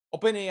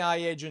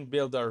OpenAI agent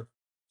builder.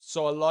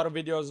 So a lot of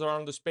videos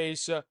around the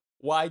space.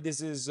 Why this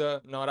is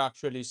not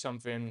actually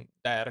something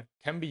that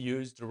can be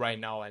used right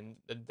now, and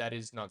that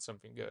is not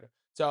something good.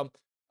 So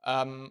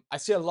I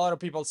see a lot of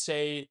people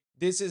say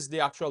this is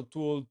the actual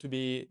tool to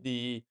be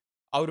the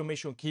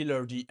automation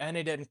killer, the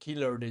NADN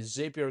killer, the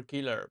Zapier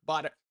killer.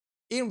 But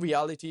in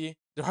reality,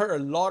 there are a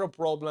lot of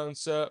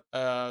problems.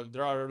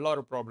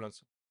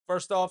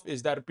 First off,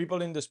 is that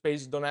people in the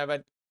space don't have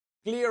a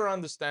clear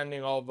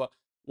understanding of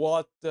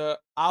what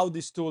how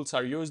these tools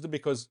are used,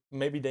 because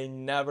maybe they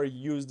never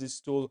use this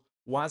tool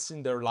once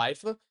in their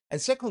life.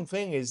 And second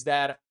thing is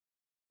that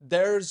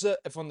there's a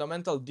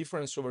fundamental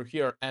difference over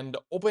here, and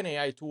the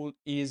OpenAI tool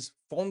is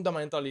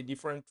fundamentally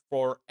different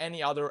for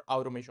any other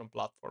automation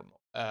platform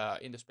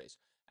in the space.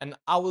 And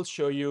I will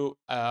show you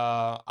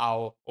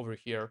how over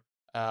here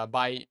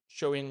by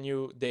showing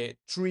you the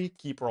three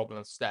key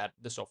problems that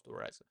the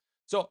software has.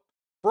 So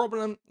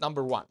problem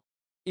number one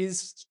is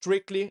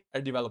strictly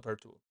a developer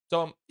tool.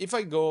 So if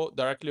I go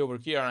directly over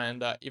here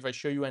and if I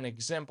show you an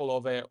example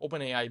of an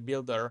OpenAI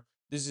builder,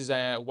 this is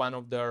one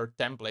of their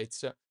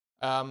templates.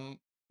 Um,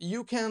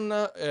 you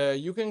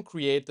can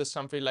create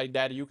something like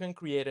that. You can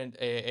create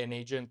an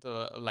agent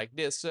like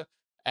this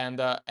and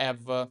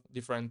have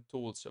different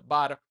tools.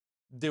 But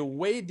the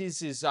way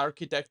this is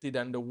architected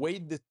and the way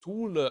the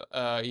tool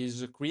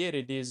is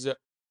created is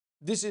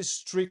this is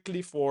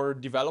strictly for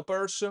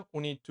developers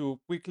who need to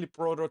quickly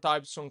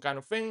prototype some kind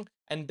of thing,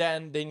 and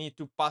then they need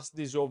to pass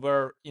this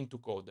over into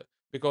code.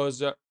 Because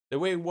the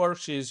way it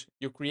works is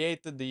you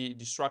create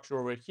the structure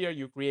over here,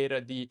 you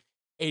create the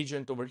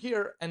agent over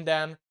here, and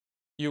then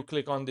you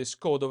click on this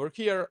code over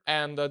here,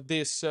 and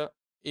this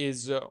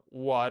is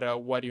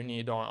what you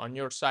need on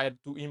your side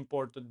to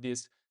import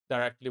this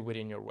directly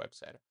within your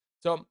website.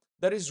 So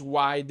that is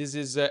why this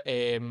is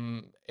a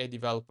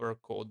developer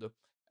code.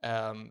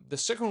 The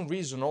second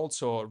reason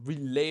also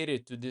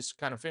related to this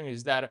kind of thing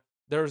is that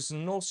there's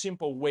no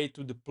simple way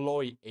to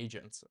deploy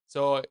agents.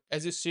 So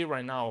as you see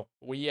right now,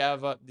 we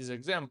have this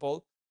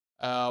example.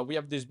 We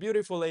have this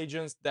beautiful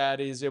agent that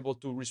is able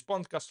to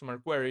respond customer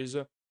queries,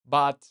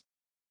 but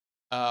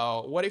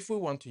what if we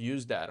want to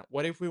use that?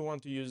 What if we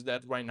want to use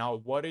that right now?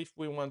 What if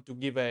we want to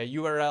give a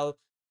URL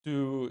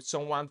to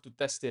someone to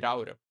test it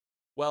out?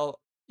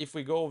 Well, if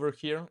we go over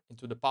here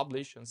into the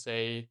publish and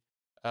say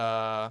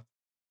uh,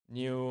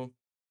 new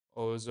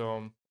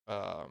awesome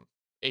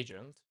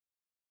agent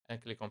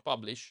and click on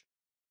publish,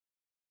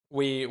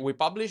 we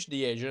publish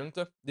the agent.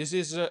 This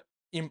is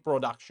in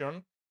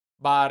production,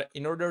 but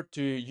in order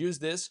to use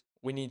this,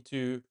 we need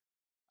to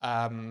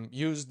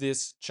use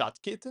this chat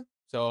kit.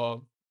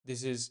 So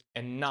this is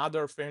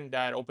another thing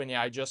that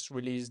OpenAI just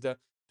released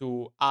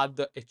to add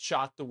a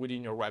chat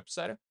within your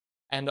website.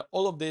 And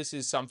all of this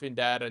is something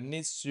that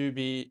needs to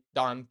be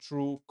done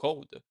through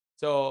code.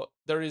 So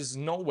there is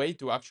no way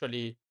to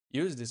actually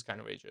use this kind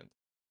of agent.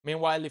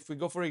 Meanwhile, if we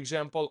go, for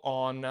example,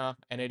 on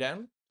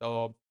NADN,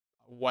 so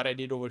what I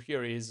did over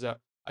here is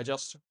I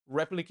just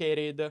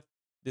replicated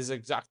this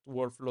exact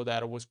workflow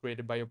that was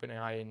created by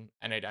OpenAI in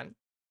NADN.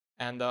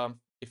 And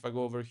if I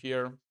go over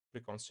here,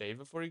 click on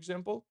save, for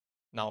example,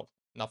 now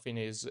nothing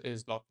is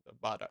locked.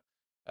 But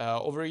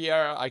over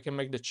here, I can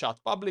make the chat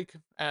public.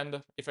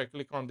 And if I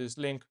click on this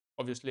link,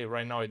 obviously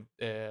right now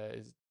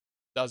it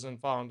doesn't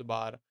found,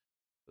 but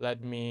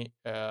let me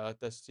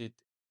test it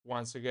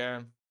once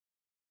again.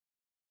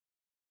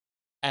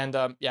 And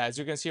yeah, as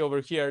you can see over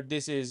here,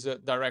 this is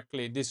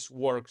directly, this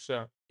works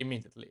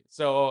immediately.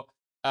 So,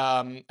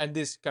 and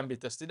this can be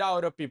tested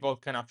out. People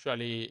can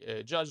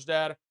actually judge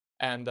that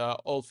and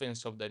all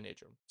things of that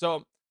nature.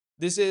 So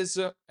this is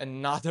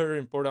another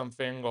important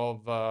thing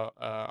of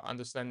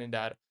understanding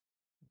that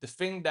the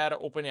thing that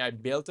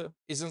OpenAI built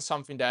isn't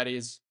something that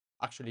is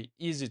actually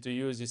easy to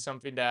use. It's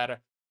something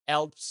that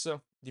helps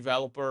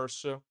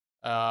developers,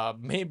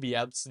 maybe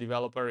helps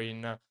developer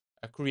in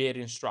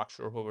creating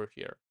structure over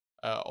here.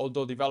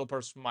 Although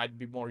developers might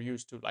be more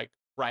used to like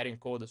writing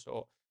code,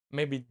 so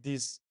maybe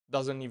this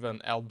doesn't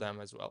even help them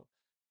as well.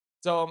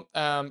 So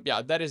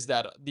yeah, that is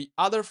that. The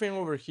other thing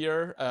over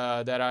here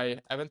that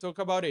I haven't talked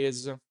about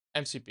is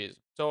MCPs.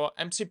 So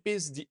MCP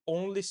is the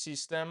only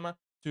system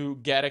to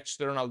get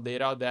external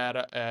data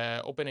that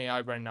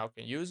OpenAI right now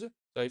can use.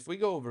 So if we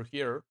go over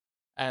here,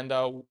 and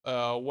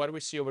what we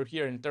see over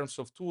here in terms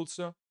of tools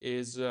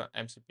is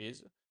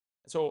MCPs.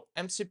 So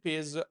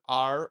MCPs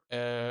are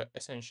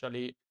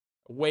essentially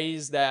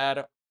ways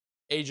that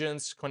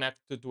agents connect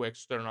to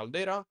external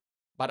data.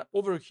 But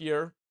over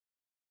here,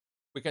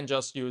 we can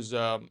just use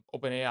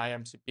OpenAI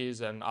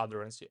MCPs and other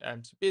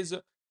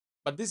MCPs.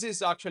 But this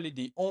is actually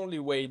the only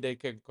way they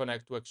can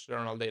connect to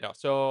external data.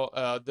 So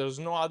there's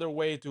no other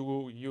way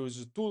to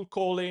use tool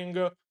calling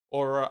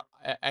or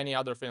any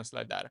other things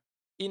like that.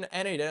 In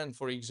NADN,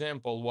 for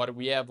example, what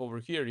we have over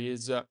here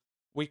is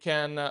we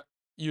can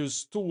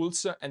use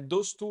tools, and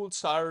those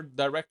tools are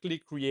directly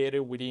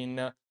created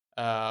within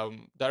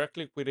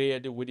NADN.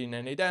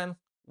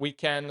 We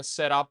can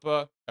set up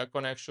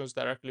connections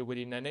directly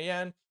within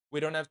NAN. We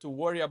don't have to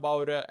worry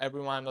about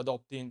everyone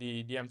adopting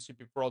the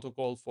MCP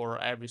protocol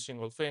for every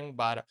single thing,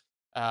 but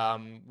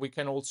We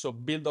can also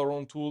build our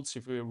own tools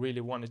if we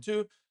really wanted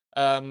to.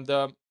 And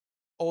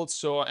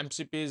also,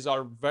 MCPs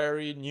are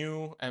very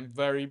new and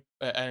very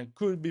and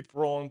could be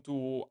prone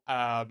to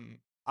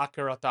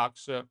hacker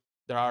attacks that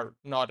are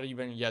not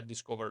even yet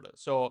discovered.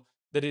 So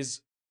there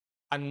is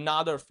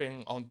another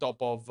thing on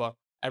top of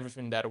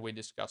everything that we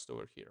discussed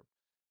over here.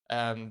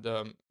 And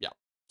yeah,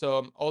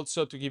 so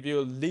also to give you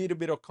a little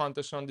bit of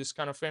context on this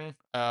kind of thing,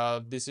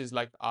 this is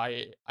like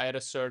I had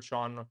a search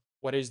on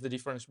what is the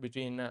difference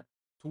between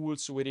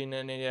tools within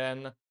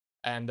n8n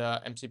and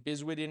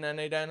MCPs within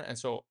n8n. And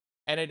so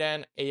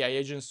n8n AI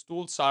agents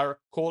tools are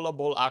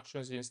callable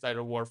actions inside a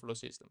workflow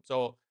system.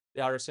 So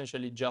they are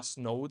essentially just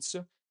nodes.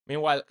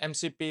 Meanwhile,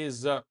 MCP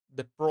is the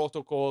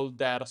protocol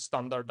that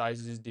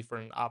standardizes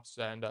different apps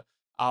and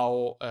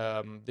how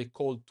they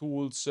call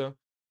tools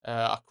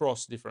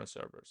across different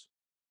servers.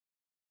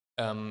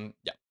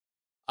 Yeah.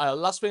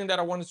 Last thing that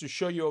I wanted to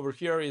show you over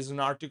here is an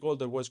article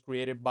that was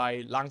created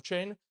by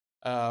LangChain.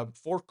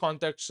 For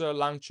context,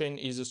 LangChain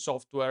is a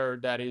software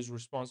that is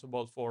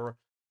responsible for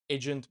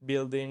agent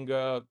building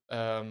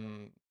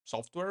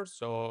software.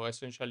 So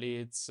essentially,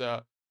 it's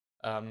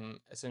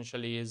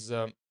essentially is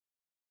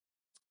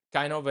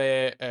kind of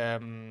a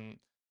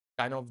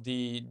kind of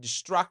the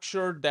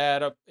structure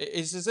that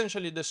is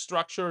essentially the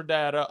structure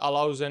that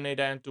allows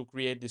n8n to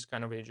create this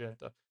kind of agent.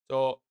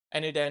 So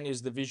n8n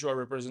is the visual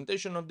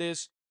representation of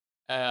this.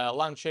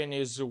 LangChain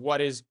is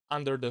what is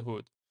under the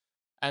hood.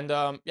 And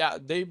yeah,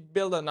 they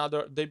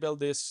built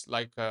this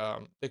like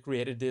they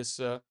created this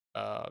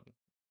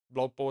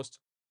blog post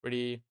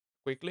pretty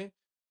quickly.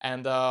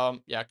 And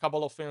yeah, a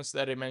couple of things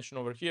that I mentioned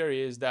over here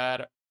is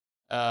that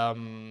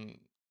um,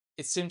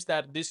 it seems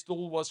that this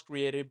tool was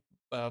created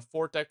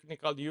for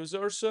technical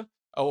users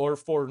or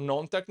for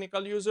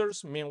non-technical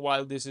users.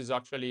 Meanwhile, this is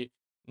actually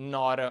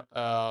not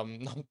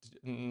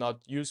not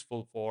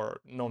useful for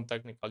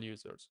non-technical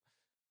users.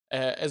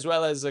 As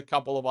well as a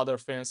couple of other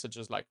things such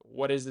as like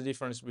what is the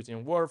difference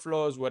between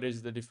workflows, what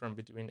is the difference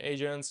between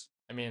agents.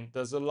 I mean,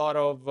 there's a lot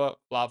of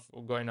fluff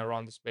going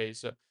around the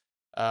space.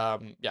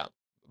 Yeah,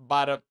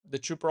 but the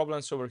two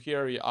problems over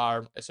here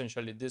are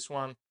essentially this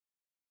one: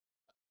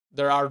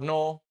 there are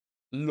no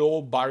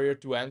low barrier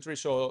to entry,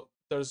 so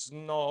there's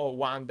no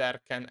one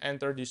that can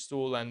enter this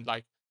tool and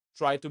like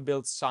try to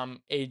build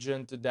some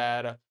agent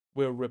that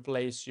will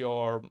replace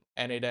your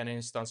n8n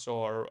instance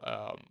or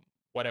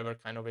whatever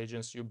kind of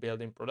agents you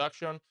build in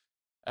production.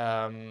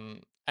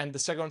 And the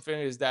second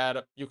thing is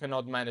that you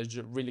cannot manage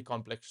really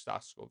complex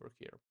tasks over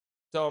here.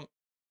 So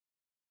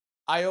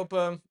I hope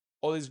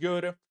all is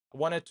good. I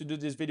wanted to do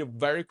this video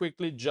very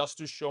quickly just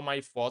to show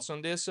my thoughts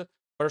on this.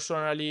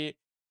 Personally,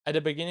 at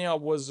the beginning, I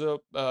was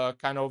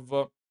kind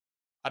of,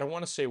 I don't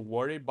want to say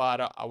worried,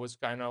 but I was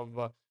kind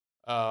of,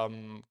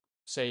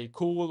 say,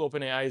 cool.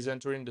 OpenAI is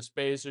entering the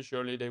space.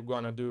 Surely they're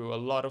going to do a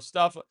lot of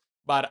stuff.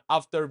 But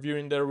after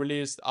viewing the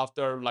release,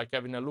 after like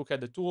having a look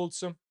at the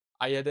tools,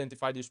 I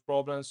identified these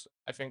problems.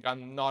 I think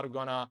I'm not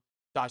going to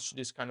touch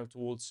these kind of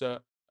tools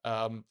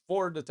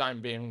for the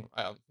time being.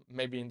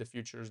 Maybe in the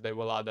futures they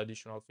will add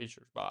additional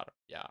features, but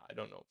yeah, I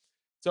don't know.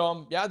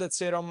 So yeah,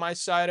 that's it on my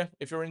side.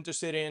 If you're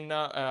interested in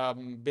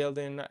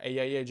building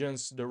AI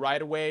agents the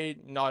right way,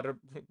 not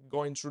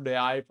going through the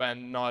hype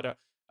and not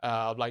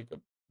like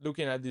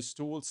looking at these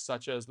tools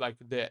such as like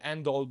the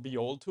end all be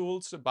all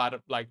tools,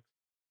 but like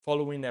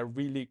following a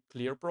really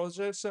clear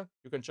process,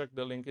 you can check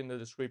the link in the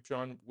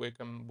description. We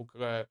can book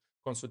a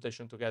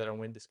consultation together and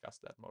we discuss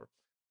that more.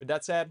 With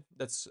that said,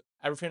 that's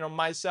everything on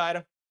my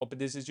side. Hope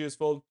this is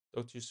useful.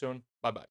 Talk to you soon. Bye bye.